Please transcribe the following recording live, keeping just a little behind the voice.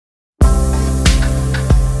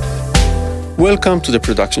Welcome to the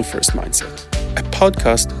Production First Mindset, a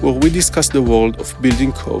podcast where we discuss the world of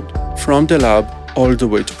building code from the lab all the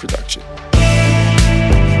way to production.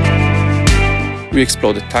 We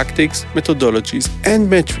explore the tactics, methodologies, and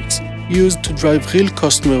metrics used to drive real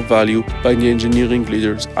customer value by the engineering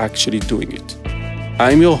leaders actually doing it.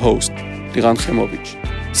 I'm your host, Liran Chemovich,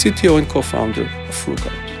 CTO and co-founder of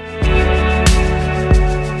Frugal.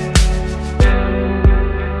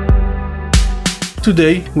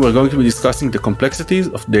 Today, we are going to be discussing the complexities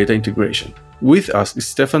of data integration. With us is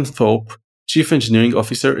Stefan Thorpe, Chief Engineering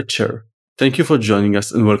Officer at Cherre. Thank you for joining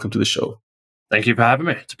us and welcome to the show. Thank you for having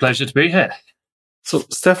me. It's a pleasure to be here. So,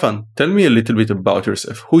 Stefan, tell me a little bit about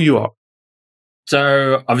yourself, who you are.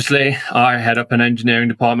 So, obviously, I head up an engineering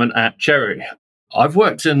department at Cherre. I've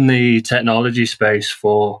worked in the technology space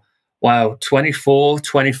for,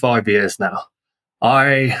 25 years now.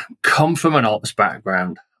 I come from an ops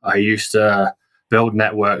background. I used to build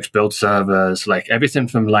networks, build servers, like everything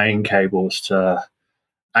from laying cables to...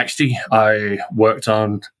 Actually, I worked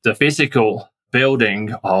on the physical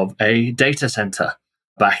building of a data center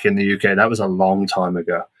back in the UK. That was a long time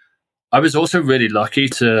ago. I was also really lucky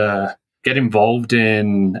to get involved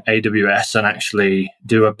in AWS and actually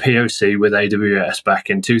do a POC with AWS back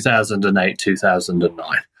in 2008,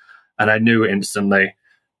 2009. And I knew instantly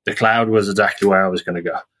the cloud was exactly where I was going to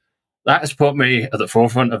go. That has put me at the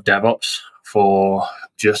forefront of DevOps for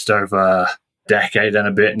just over a decade and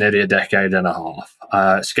a bit, nearly a decade and a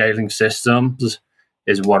half. Scaling systems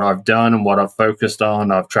is what I've done and what I've focused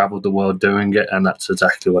on. I've traveled the world doing it, and that's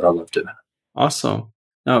exactly what I love doing. Awesome.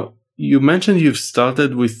 Now, you mentioned you've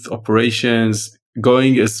started with operations,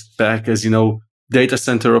 going as back as, data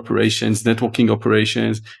center operations, networking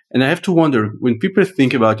operations. And I have to wonder, when people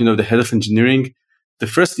think about, the head of engineering, the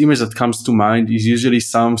first image that comes to mind is usually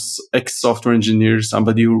some ex-software engineer,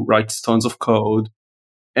 somebody who writes tons of code.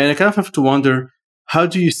 And I kind of have to wonder, how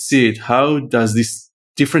do you see it? How does this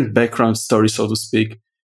different background story, so to speak,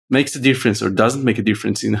 makes a difference or doesn't make a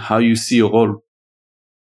difference in how you see your role?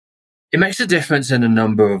 It makes a difference in a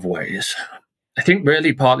number of ways. I think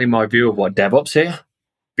really partly my view of what DevOps here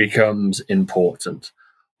becomes important.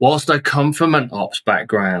 Whilst I come from an ops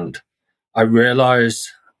background, I realized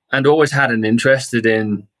and always had an interest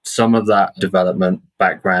in some of that development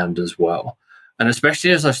background as well. And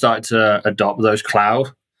especially as I started to adopt those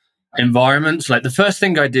cloud environments, like the first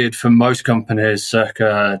thing I did for most companies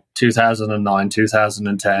circa 2009,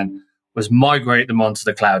 2010 was migrate them onto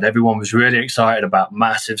the cloud. Everyone was really excited about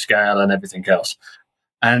massive scale and everything else.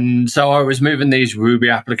 And so I was moving these Ruby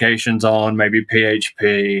applications on, maybe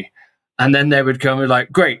PHP, and then they would come and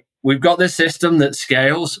like, great, we've got this system that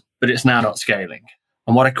scales, but it's now not scaling.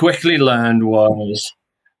 And what I quickly learned was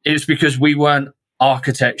it's because we weren't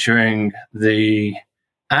architecturing the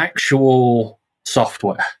actual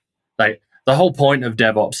software. Like the whole point of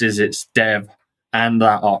DevOps is it's dev and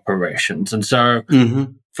that operations. And so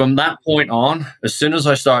from that point on, as soon as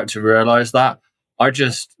I started to realize that, I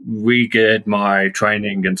just re-geared my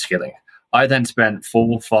training and skilling. I then spent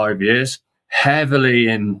 4 or 5 years heavily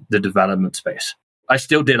in the development space. I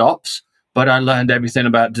still did ops, but I learned everything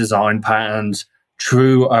about design patterns,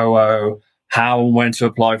 true OO, how and when to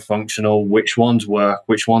apply functional, which ones work,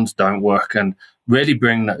 which ones don't work, and really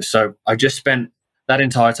bring those. So I just spent that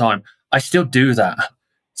entire time. I still do that.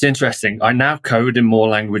 It's interesting. I now code in more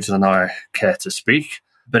language than I care to speak.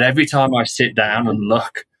 But every time I sit down and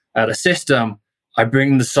look at a system, I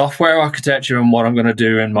bring the software architecture and what I'm going to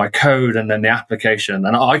do in my code and then the application.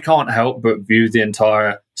 And I can't help but view the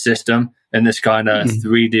entire system in this kind of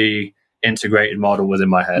 3D integrated model within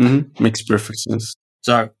my head. Makes perfect sense.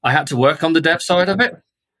 So I had to work on the dev side of it.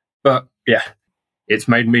 But yeah, it's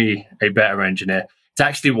made me a better engineer. It's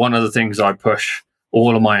actually one of the things I push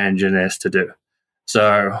all of my engineers to do.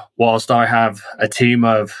 So whilst I have a team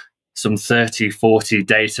of some 30, 40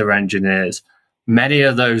 data engineers, many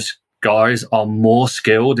of those guys are more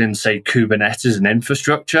skilled in, say, Kubernetes and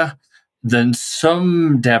infrastructure than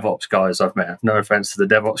some DevOps guys I've met. No offense to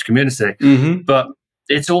the DevOps community, but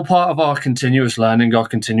it's all part of our continuous learning, our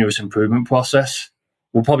continuous improvement process.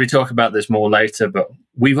 We'll probably talk about this more later, but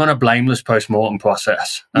we run a blameless postmortem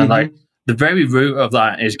process. And like the very root of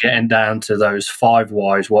that is getting down to those 5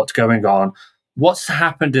 whys, what's going on, what's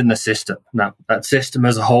happened in the system. Now, that system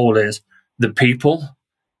as a whole is the people,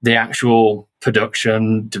 the actual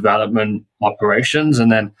production, development, operations.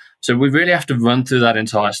 And then, so we really have to run through that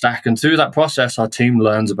entire stack. And through that process, our team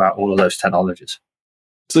learns about all of those technologies.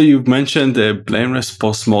 So you've mentioned the blameless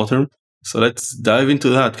postmortem. So let's dive into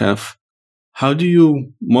that kind of. How do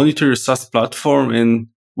you monitor your SaaS platform and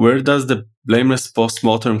where does the blameless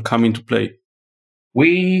postmortem come into play?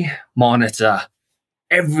 We monitor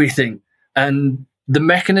everything And the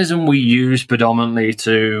mechanism we use predominantly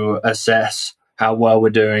to assess how well we're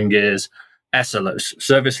doing is SLOs,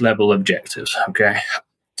 service level objectives. Okay.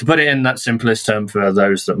 To put it in that simplest term for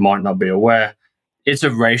those that might not be aware, it's a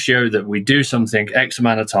ratio that we do something X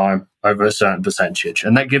amount of time over a certain percentage.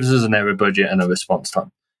 And that gives us an error budget and a response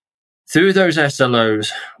time. Through those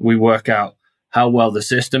SLOs, we work out how well the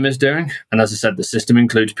system is doing. And as I said, the system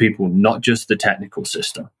includes people, not just the technical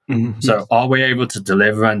system. Mm-hmm. So are we able to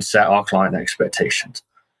deliver and set our client expectations?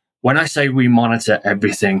 When I say we monitor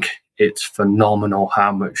everything, it's phenomenal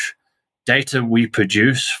how much data we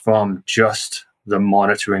produce from just the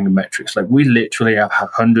monitoring metrics. Like we literally have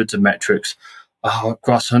hundreds of metrics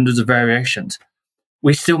across hundreds of variations.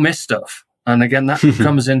 We still miss stuff. And again, that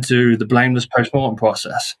comes into the blameless postmortem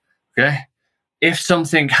process. Okay. If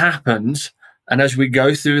something happens, and as we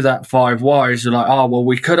go through that 5 whys, you're like, oh, well,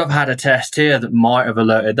 we could have had a test here that might have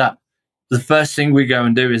alerted that. The first thing we go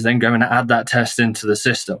and do is then go and add that test into the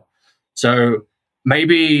system. So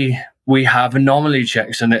maybe we have anomaly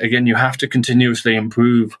checks. And again, you have to continuously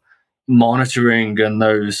improve monitoring and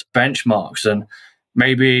those benchmarks. And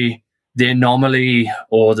maybe the anomaly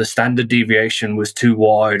or the standard deviation was too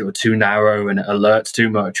wide or too narrow and it alerts too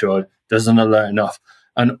much or doesn't alert enough.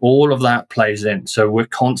 And all of that plays in. So we're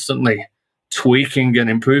constantly tweaking and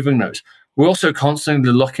improving those. We're also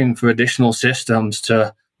constantly looking for additional systems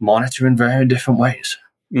to monitor in very different ways.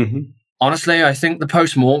 Mm-hmm. Honestly, I think the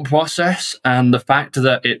post-mortem process and the fact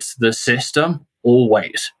that it's the system,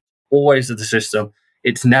 always the system,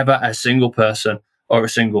 it's never a single person or a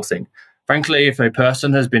single thing. Frankly, if a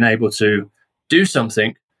person has been able to do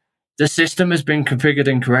something, the system has been configured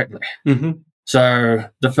incorrectly. Mm-hmm. So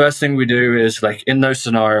the first thing we do is, like, in those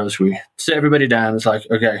scenarios, we sit everybody down. It's like,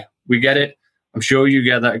 okay, we get it. I'm sure you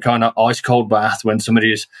get that kind of ice cold bath when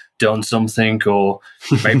somebody's done something, or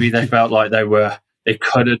maybe they felt like they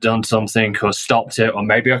could have done something or stopped it, or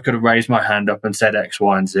maybe I could have raised my hand up and said X,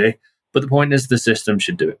 Y, and Z. But the point is the system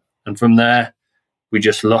should do it. And from there, we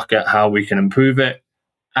just look at how we can improve it,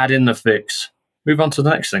 add in the fix, move on to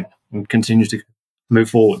the next thing, and continue to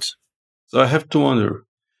move forwards. So I have to wonder,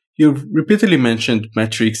 you've repeatedly mentioned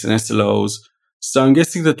metrics and SLOs. So I'm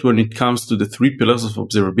guessing that when it comes to the 3 pillars of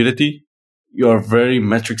observability, you are very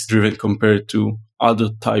metrics driven compared to other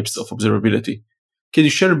types of observability. Can you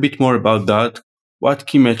share a bit more about that? What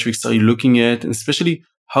key metrics are you looking at? And especially,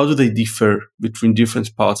 how do they differ between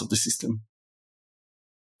different parts of the system?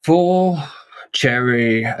 For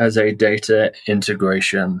Cherre as a data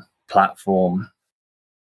integration platform,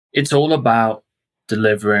 it's all about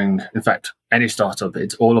delivering. In fact, any startup,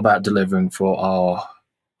 it's all about delivering for our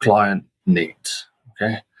client needs.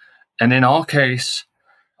 Okay. And in our case,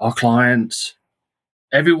 our clients,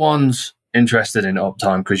 everyone's interested in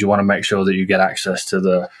uptime because you want to make sure that you get access to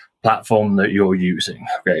the platform that you're using.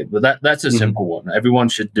 Okay. But that's a simple one. Everyone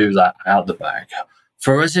should do that out the bag.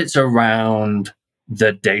 For us, it's around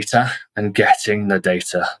the data and getting the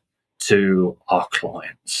data to our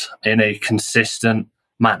clients in a consistent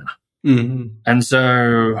manner. Mm-hmm. And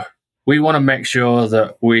so we want to make sure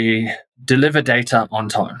that we deliver data on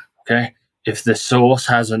time. Okay. If the source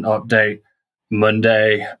has an update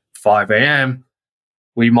Monday, 5 a.m.,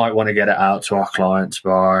 we might want to get it out to our clients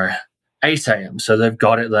by 8 a.m. So they've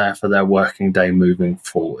got it there for their working day moving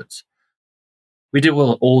forwards. We deal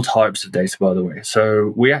with all types of data, by the way.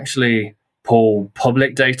 So we actually pull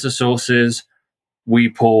public data sources. We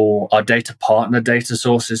pull our data partner data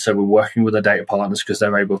sources. So we're working with our data partners because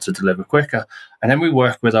they're able to deliver quicker. And then we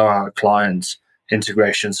work with our clients'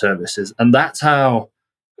 integration services. And that's how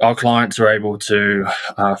our clients are able to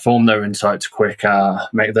form their insights quicker,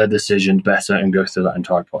 make their decisions better, and go through that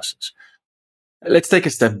entire process. Let's take a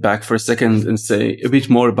step back for a second and say a bit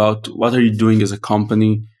more about what are you doing as a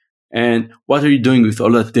company and what are you doing with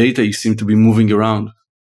all that data you seem to be moving around?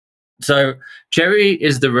 So Cherre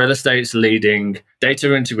is the real estate's leading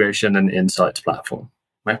data integration and insights platform.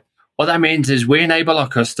 Right? What that means is we enable our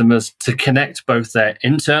customers to connect both their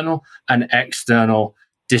internal and external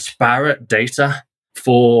disparate data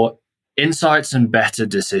for insights and better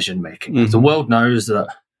decision making. Mm-hmm. The world knows that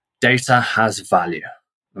data has value,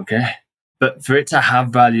 okay? But for it to have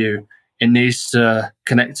value, it needs to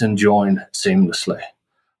connect and join seamlessly.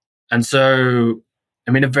 And so,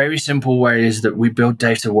 a very simple way is that we build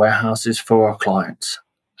data warehouses for our clients.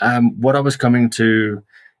 What I was coming to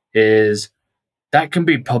is that can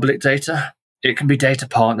be public data. It can be data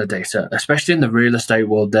partner data, especially in the real estate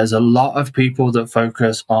world. There's a lot of people that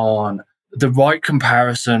focus on the right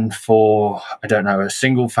comparison for, a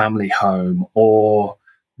single family home or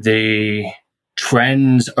the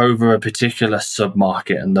trends over a particular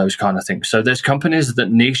submarket and those kind of things. So there's companies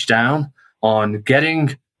that niche down on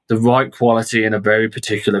getting the right quality in a very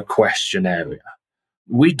particular question area.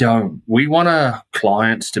 We don't. We want our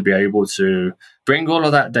clients to be able to bring all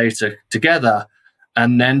of that data together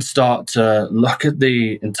and then start to look at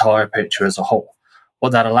the entire picture as a whole.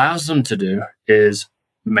 What that allows them to do is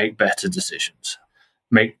make better decisions,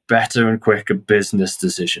 make better and quicker business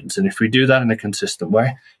decisions. And if we do that in a consistent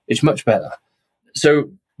way, it's much better.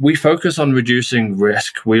 So we focus on reducing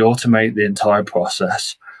risk. We automate the entire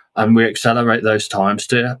process and we accelerate those times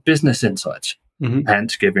to business insights,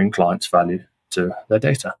 hence giving clients value to their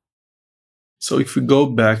data. So if we go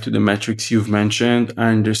back to the metrics you've mentioned, I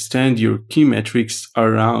understand your key metrics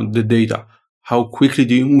around the data. How quickly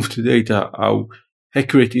do you move the data? How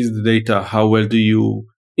accurate is the data? How well do you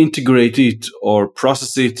integrate it or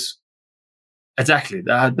process it? Exactly.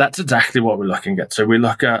 That's exactly what we're looking at. So we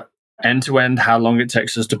look at end-to-end, how long it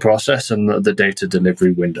takes us to process and the data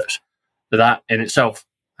delivery windows. That in itself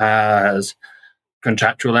has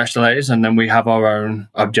contractual SLAs, and then we have our own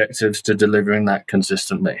objectives to delivering that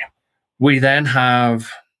consistently. We then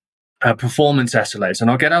have performance SLAs, and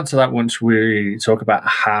I'll get onto that once we talk about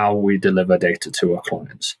how we deliver data to our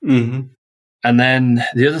clients. And then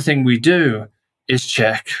the other thing we do is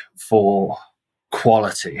check for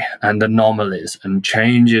quality and anomalies and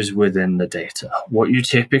changes within the data. What you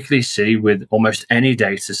typically see with almost any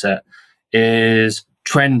data set is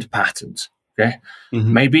trend patterns. Okay.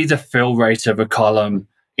 Maybe the fill rate of a column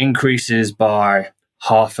increases by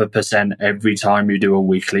 0.5% every time you do a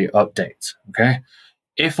weekly update. Okay.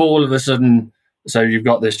 If all of a sudden, so you've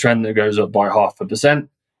got this trend that goes up by 0.5%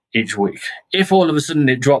 each week. If all of a sudden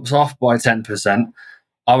it drops off by 10%,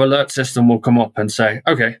 our alert system will come up and say,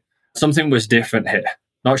 okay, something was different here.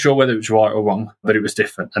 Not sure whether it was right or wrong, but it was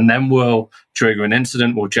different. And then we'll trigger an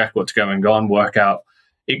incident. We'll check what's going on, work out.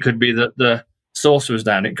 It could be that the source was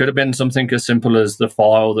down. It could have been something as simple as the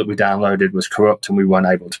file that we downloaded was corrupt and we weren't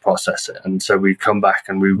able to process it. And so we come back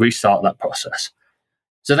and we restart that process.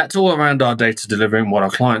 So that's all around our data delivery and what our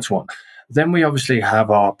clients want. Then we obviously have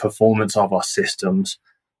our performance of our systems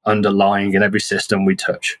underlying in every system we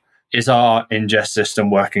touch. Is our ingest system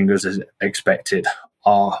working as expected?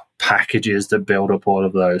 Are packages that build up all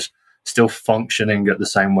of those still functioning at the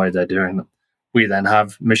same way they're doing them? We then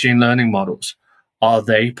have machine learning models. Are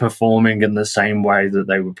they performing in the same way that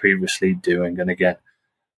they were previously doing? And again,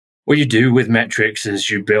 what you do with metrics is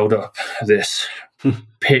you build up this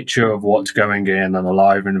picture of what's going in a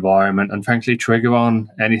live environment and frankly trigger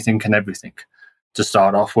on anything and everything to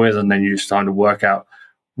start off with. And then you just kind of work out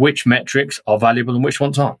which metrics are valuable and which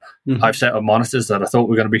ones aren't. I've set up monitors that I thought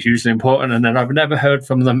were going to be hugely important, and then I've never heard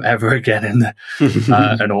from them ever again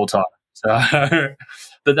in all time. So,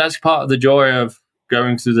 but that's part of the joy of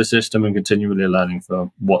going through the system and continually learning for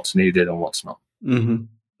what's needed and what's not.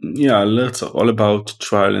 Yeah, alerts are all about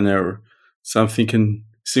trial and error. Something can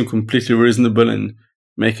seem completely reasonable and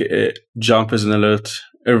make a jump as an alert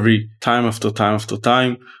every time after time after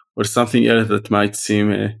time, or something else that might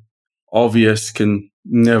seem obvious can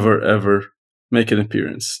never ever make an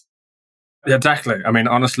appearance. Exactly. I mean,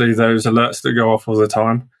 honestly, those alerts that go off all the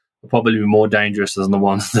time are probably more dangerous than the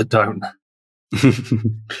ones that don't.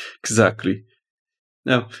 Exactly.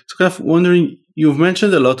 Now, so kind of wondering, you've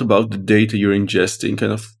mentioned a lot about the data you're ingesting.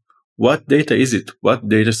 Kind of what data is it? What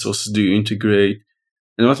data sources do you integrate?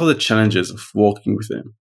 And what are the challenges of working with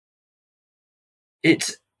them?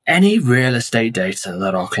 It's any real estate data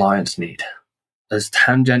that our clients need, as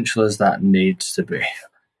tangential as that needs to be.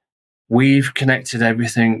 We've connected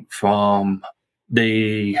everything from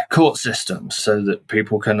the court systems so that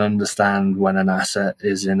people can understand when an asset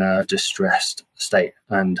is in a distressed state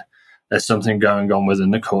and there's something going on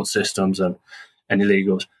within the court systems and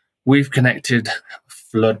illegals. We've connected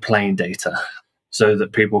floodplain data so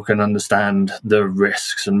that people can understand the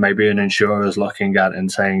risks, and maybe an insurer is looking at it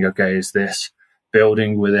and saying, okay, is this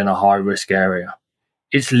building within a high-risk area?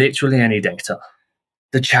 It's literally any data.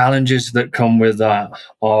 The challenges that come with that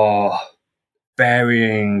are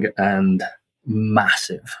varying and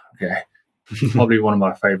massive. Okay. Probably one of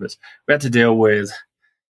my favorites. We had to deal with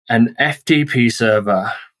an FTP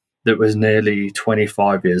server that was nearly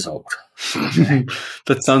 25 years old. Okay.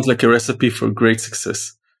 That sounds like a recipe for great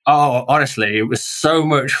success. Oh, honestly, it was so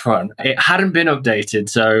much fun. It hadn't been updated.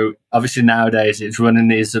 So obviously nowadays it's running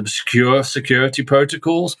these obscure security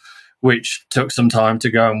protocols, which took some time to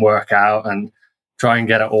go and work out and try and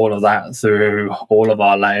get at all of that through all of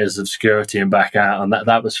our layers of security and back out. And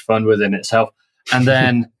that was fun within itself. And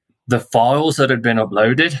then the files that had been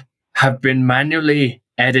uploaded have been manually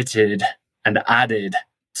edited and added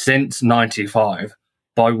since 95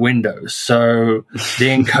 by Windows. So the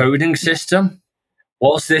encoding system,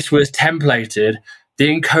 whilst this was templated, the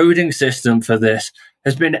encoding system for this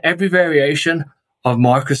has been every variation of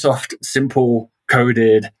Microsoft simple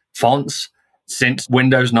coded fonts since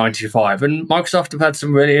Windows 95. And Microsoft have had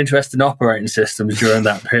some really interesting operating systems during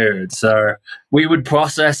that period. So we would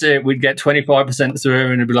process it, we'd get 25% through,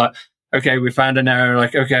 and it'd be like, okay, we found an error.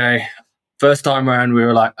 Like, okay, first time around, we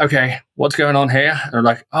were like, okay, what's going on here? And we're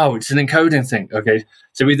like, oh, it's an encoding thing. Okay.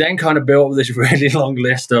 So we then kind of built this really long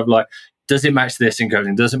list of like, does it match this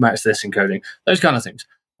encoding? Does it match this encoding? Those kind of things.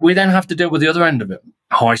 We then have to deal with the other end of it,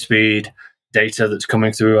 high speed data that's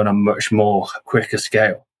coming through on a much more quicker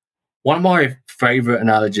scale. One of my favorite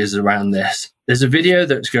analogies around this, there's a video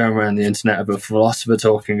that's going around the internet of a philosopher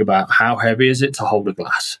talking about how heavy is it to hold a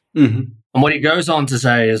glass. Mm-hmm. And what he goes on to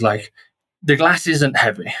say is like, the glass isn't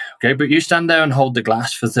heavy, okay? But you stand there and hold the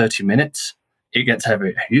glass for 30 minutes, it gets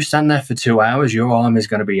heavier. You stand there for 2 hours, your arm is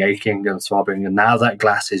going to be aching and throbbing, and now that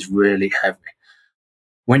glass is really heavy.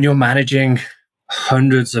 When you're managing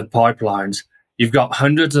hundreds of pipelines, you've got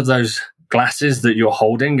hundreds of those glasses that you're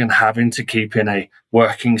holding and having to keep in a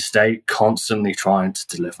working state, constantly trying to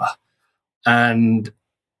deliver. And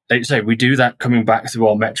like say, we do that coming back through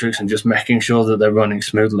our metrics and just making sure that they're running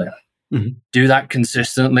smoothly. Mm-hmm. Do that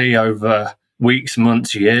consistently over weeks,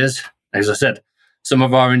 months, years. As I said, some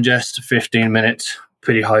of our ingest 15 minutes,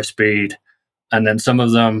 pretty high speed. And then some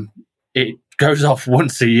of them, it goes off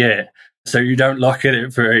once a year. So you don't look at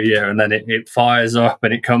it for a year and then it fires up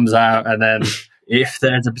and it comes out. And then if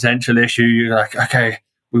there's a potential issue, you're like, okay,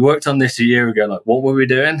 we worked on this a year ago. Like, what were we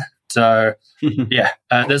doing? So yeah,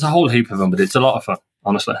 there's a whole heap of them, but it's a lot of fun,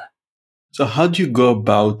 honestly. So how do you go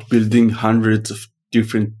about building hundreds of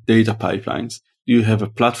different data pipelines? Do you have a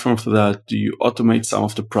platform for that? Do you automate some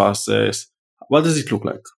of the process? What does it look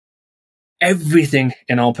like? Everything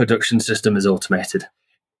in our production system is automated,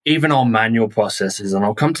 even our manual processes. And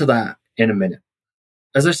I'll come to that in a minute.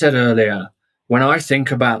 As I said earlier, when I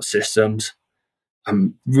think about systems,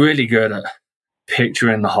 I'm really good at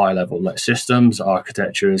picturing the high level. Like systems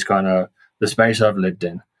architecture is kind of the space I've lived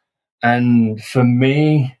in. And for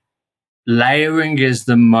me, layering is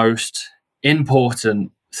the most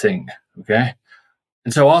important thing, okay?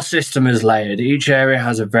 And so our system is layered. Each area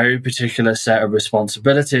has a very particular set of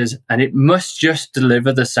responsibilities, and it must just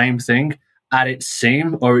deliver the same thing at its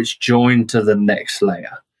seam or it's joined to the next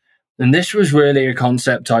layer. And this was really a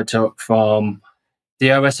concept I took from the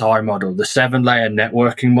OSI model, the 7-layer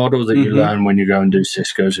networking model that you learn when you go and do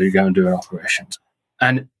Cisco's or you go and do an operations.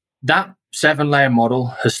 And that 7-layer model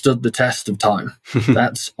has stood the test of time.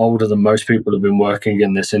 That's older than most people have been working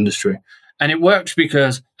in this industry. And it works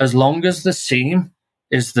because as long as the seam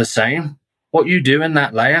is the same, what you do in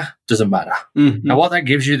that layer doesn't matter. Now, what that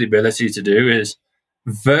gives you the ability to do is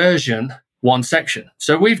version one section.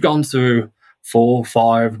 So we've gone through 4,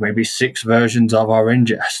 5, maybe 6 versions of our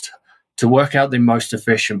ingest to work out the most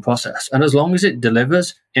efficient process. And as long as it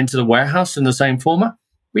delivers into the warehouse in the same format,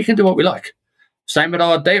 we can do what we like. Same with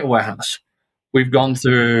our data warehouse. We've gone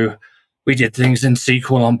through, we did things in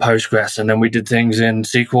SQL on Postgres, and then we did things in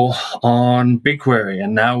SQL on BigQuery,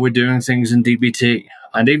 and now we're doing things in dbt.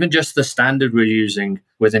 And even just the standard we're using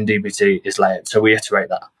within dbt is layered. So we iterate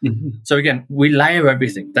that. So again, we layer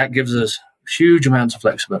everything. That gives us huge amounts of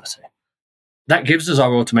flexibility. That gives us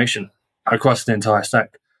our automation across the entire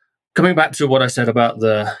stack. Coming back to what I said about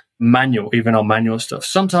the manual, even our manual stuff,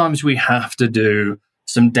 sometimes we have to do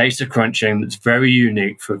some data crunching that's very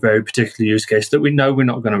unique for a very particular use case that we know we're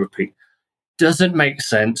not going to repeat. Doesn't make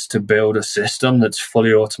sense to build a system that's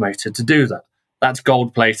fully automated to do that. That's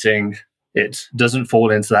gold plating. It doesn't fall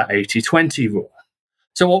into that 80-20 rule.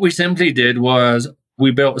 So what we simply did was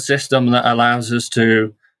we built a system that allows us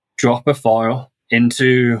to drop a file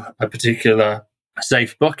into a particular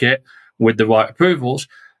safe bucket with the right approvals,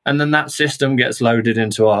 and then that system gets loaded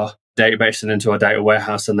into our database and into our data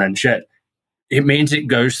warehouse and then shared. It means it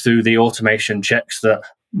goes through the automation checks that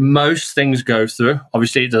most things go through.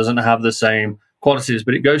 Obviously, it doesn't have the same qualities,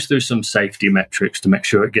 but it goes through some safety metrics to make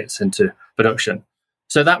sure it gets into production.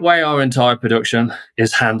 So that way, our entire production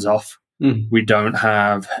is hands-off. We don't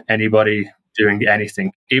have anybody doing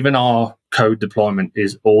anything. Even our code deployment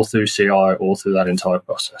is all through CI, all through that entire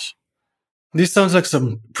process. This sounds like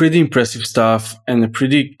some pretty impressive stuff and a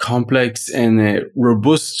pretty complex and a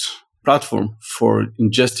robust platform for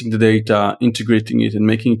ingesting the data, integrating it, and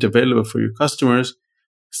making it available for your customers.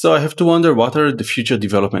 So I have to wonder, what are the future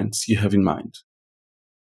developments you have in mind?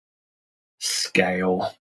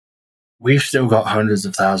 Scale. We've still got hundreds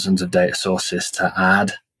of thousands of data sources to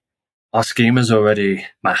add. Our schema is already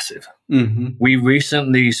massive. We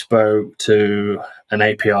recently spoke to an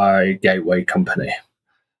API gateway company,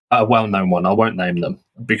 a well-known one. I won't name them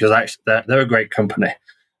because actually they're a great company.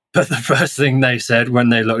 But the first thing they said when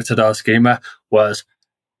they looked at our schema was,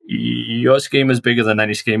 your schema is bigger than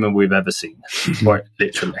any schema we've ever seen, quite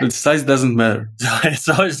literally. The size doesn't matter.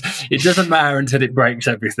 It doesn't matter until it breaks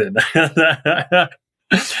everything.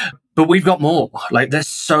 But we've got more. Like, there's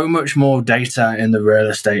so much more data in the real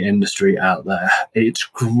estate industry out there. It's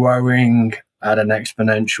growing at an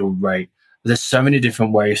exponential rate. There's so many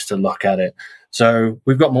different ways to look at it. So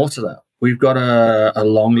we've got more to that. We've got a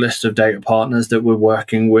long list of data partners that we're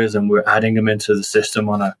working with, and we're adding them into the system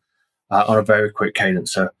on a very quick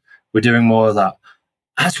cadence. So we're doing more of that.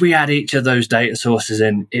 As we add each of those data sources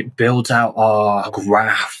in, it builds out our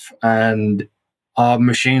graph, and our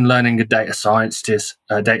machine learning and data science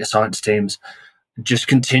teams just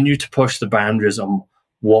continue to push the boundaries on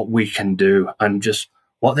what we can do and just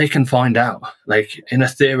what they can find out. Like, in a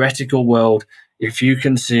theoretical world, if you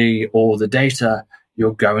can see all the data,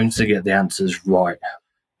 you're going to get the answers right.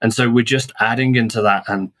 And so we're just adding into that,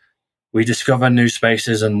 and we discover new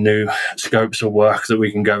spaces and new scopes of work that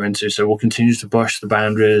we can go into. So we'll continue to push the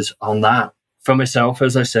boundaries on that. For myself,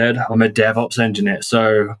 as I said, I'm a DevOps engineer.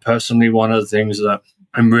 So personally, one of the things that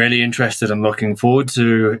I'm really interested and looking forward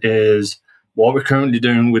to is what we're currently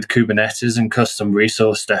doing with Kubernetes and custom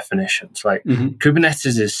resource definitions. Like,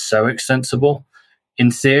 Kubernetes is so extensible.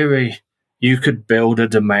 In theory, you could build a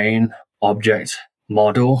domain object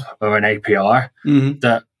model or an API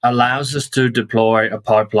that allows us to deploy a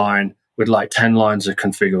pipeline with like 10 lines of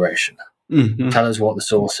configuration. Tell us what the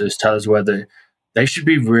source is, tell us whether they should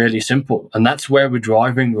be really simple. And that's where we're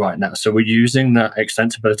driving right now. So we're using the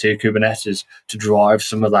extensibility of Kubernetes to drive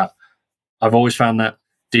some of that. I've always found that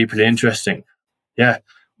deeply interesting. Yeah,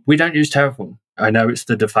 we don't use Terraform. I know it's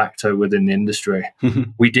the de facto within the industry.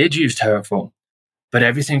 We did use Terraform, but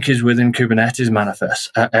everything is within Kubernetes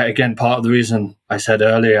manifest. Again, part of the reason I said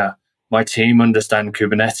earlier, my team understand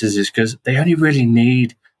Kubernetes is because they only really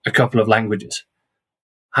need a couple of languages.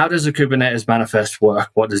 How does a Kubernetes manifest work?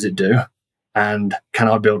 What does it do? And can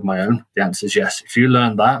I build my own? The answer is yes. If you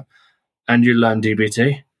learn that and you learn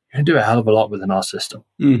DBT, you can do a hell of a lot within our system.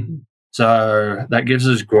 So that gives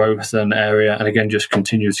us growth and area, and again, just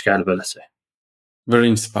continued scalability. Very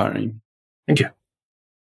inspiring. Thank you.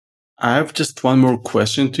 I have just one more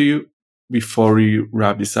question to you before we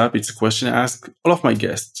wrap this up. It's a question I ask all of my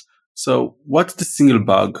guests. So what's the single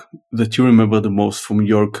bug that you remember the most from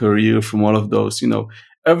your career, from all of those,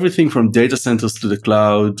 everything from data centers to the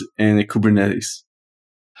cloud and Kubernetes?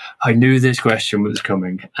 I knew this question was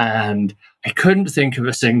coming, and I couldn't think of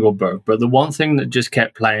a single bug, but the one thing that just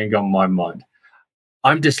kept playing on my mind,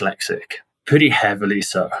 I'm dyslexic, pretty heavily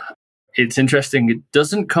so. It's interesting, it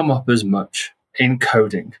doesn't come up as much in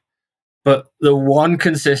coding, but the one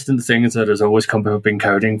consistent thing that has always come up in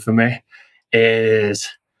coding for me is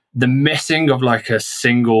the missing of like a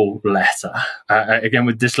single letter. Again,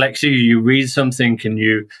 with dyslexia, you read something and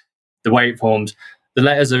the way it forms, the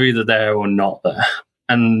letters are either there or not there.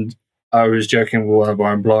 And I was joking with one of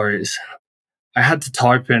our employees. I had to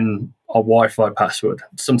type in a Wi-Fi password,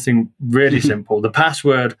 something really simple. The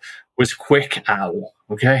password was quick owl,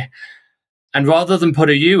 okay? And rather than put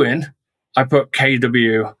a U in, I put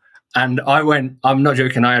KW. And I'm not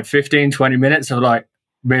joking, I had 15, 20 minutes of like,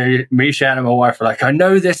 me shouting my wife, like, I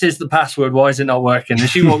know this is the password, why is it not working? And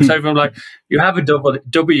she walks over and I'm like, you have a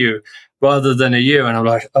W rather than a U. And I'm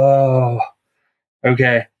like, oh,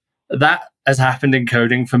 okay. That has happened in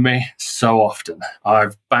coding for me so often.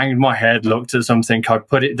 I've banged my head, looked at something, I'd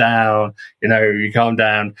put it down, you calm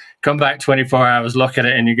down, come back 24 hours, look at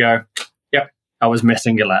it, and you go, yep, I was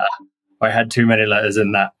missing a letter. I had too many letters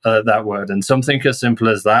in that word. And something as simple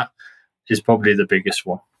as that is probably the biggest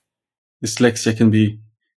one. Dyslexia can be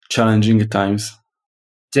challenging at times.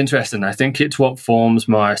 It's interesting. I think it's what forms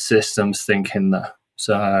my systems thinking though.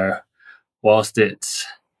 So whilst it's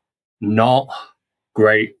not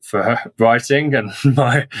great for writing and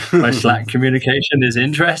my Slack communication is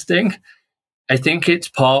interesting, I think it's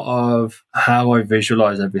part of how I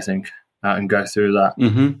visualize everything and go through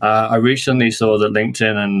that. I recently saw that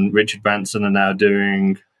LinkedIn and Richard Branson are now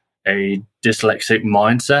doing a dyslexic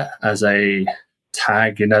mindset as a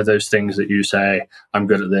tag, those things that you say, I'm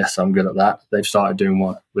good at this, I'm good at that. They've started doing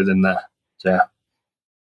one within there. So, yeah.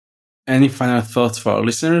 Any final thoughts for our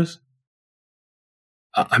listeners?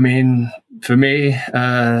 I mean, for me,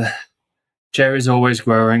 Cherre is always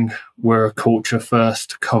growing. We're a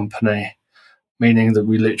culture-first company, meaning that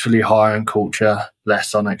we literally hire on culture,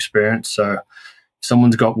 less on experience. So if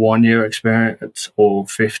someone's got 1 year experience or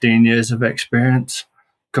 15 years of experience,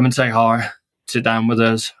 come and say hi, sit down with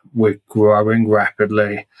us. We're growing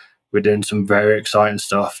rapidly. We're doing some very exciting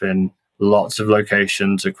stuff in lots of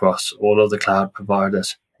locations across all of the cloud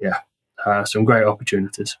providers. Yeah, some great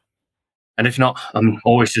opportunities. And if not, I'm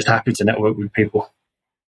always just happy to network with people.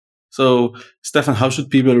 So, Stefan, how should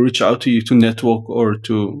people reach out to you to network or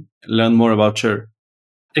to learn more about Cherre?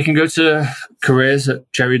 They can go to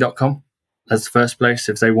careers@cherre.com. That's the first place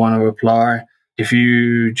if they want to apply. If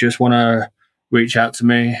you just want to reach out to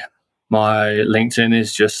me, my LinkedIn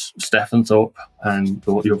is just Stefan Thorpe, and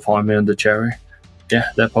you'll find me under Cherre. Yeah,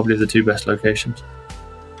 they're probably the two best locations.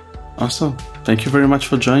 Awesome. Thank you very much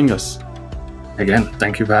for joining us. Again,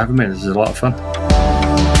 thank you for having me. This is a lot of fun.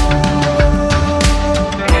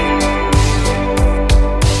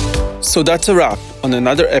 So that's a wrap on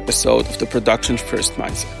another episode of the Production First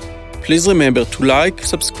Mindset. Please remember to like,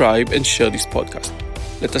 subscribe, and share this podcast.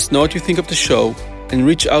 Let us know what you think of the show and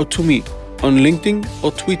reach out to me on LinkedIn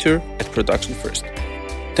or Twitter @Production First.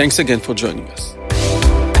 Thanks again for joining us.